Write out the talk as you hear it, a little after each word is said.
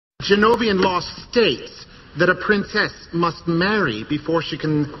Genovian law states that a princess must marry before she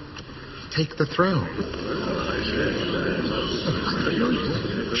can take the throne.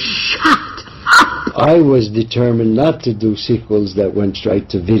 Shut up! I was determined not to do sequels that went straight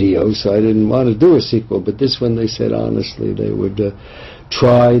to video, so I didn't want to do a sequel. But this one, they said honestly they would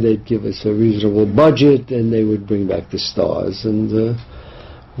try. They'd give us a reasonable budget, and they would bring back the stars, and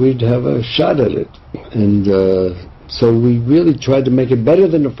we'd have a shot at it. And so we really tried to make it better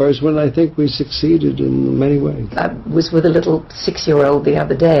than the first one. I think we succeeded in many ways. I was with a little 6-year-old the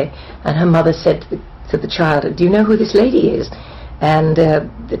other day, and her mother said to the child, "Do you know who this lady is?" And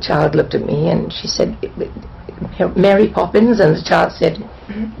the child looked at me and she said, "Mary Poppins?" And the child said,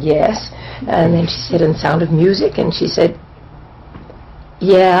 "Yes." And then she said, "And Sound of Music?" And she said,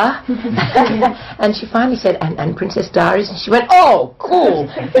 "Yeah." And she finally said, and Princess Diaries? And she went, "Oh, cool."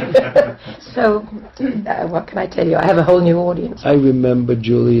 So, what can I tell you? I have a whole new audience. I remember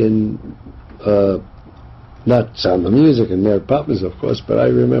Julie in, not Sound of Music and Mary Poppins, of course, but I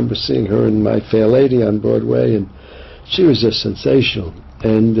remember seeing her in My Fair Lady on Broadway, and she was just sensational.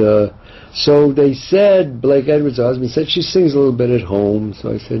 And so they said, Blake Edwards' husband said, she sings a little bit at home.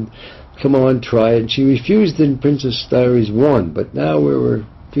 So I said, come on, try it. And she refused in Princess Diaries 1, but now we were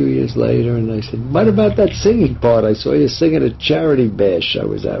a few years later, and I said, what about that singing part? I saw you sing at a charity bash I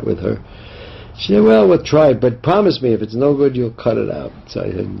was at with her. She said, well, we'll try it, but promise me if it's no good, you'll cut it out. So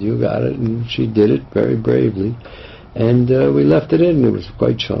I said, you got it, and she did it very bravely. And we left it in, and it was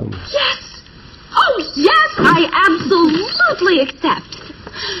quite charming. Yes! Oh, yes, I absolutely accept.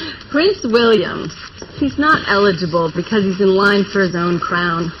 Prince William. He's not eligible because he's in line for his own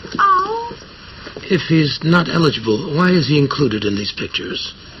crown. Oh. If he's not eligible, why is he included in these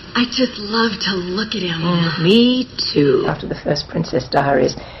pictures? I just love to look at him. Me too. After the first Princess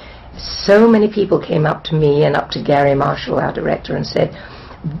Diaries, so many people came up to me and up to Garry Marshall, our director, and said,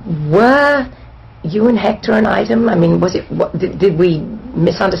 were you and Hector an item? I mean, was it? Did we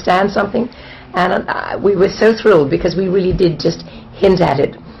misunderstand something? And we were so thrilled because we really did just hint at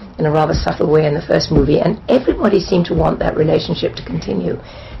it in a rather subtle way in the first movie, and everybody seemed to want that relationship to continue.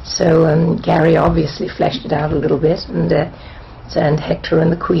 So Garry obviously fleshed it out a little bit, and Hector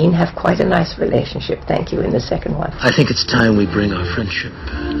and the Queen have quite a nice relationship, thank you, in the second one. I think it's time we bring our friendship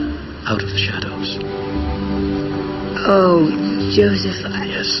out of the shadows. Oh, Joseph.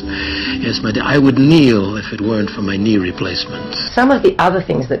 Yes, my dear. I would kneel if it weren't for my knee replacement. Some of the other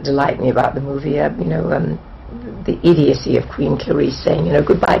things that delight me about the movie are, the idiocy of Queen Clarice saying,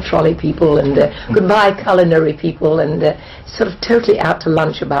 goodbye trolley people and goodbye culinary people, and sort of totally out to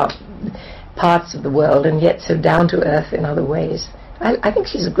lunch about parts of the world and yet so down to earth in other ways. I think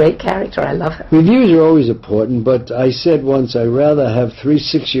she's a great character. I love her. Reviews are always important, but I said once I'd rather have 3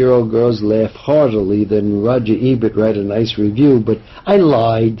 6-year-old girls laugh heartily than Roger Ebert write a nice review, but I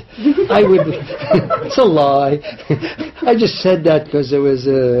lied. It's a lie. I just said that because there was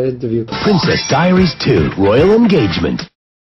an interview. Princess Diaries 2, Royal Engagement.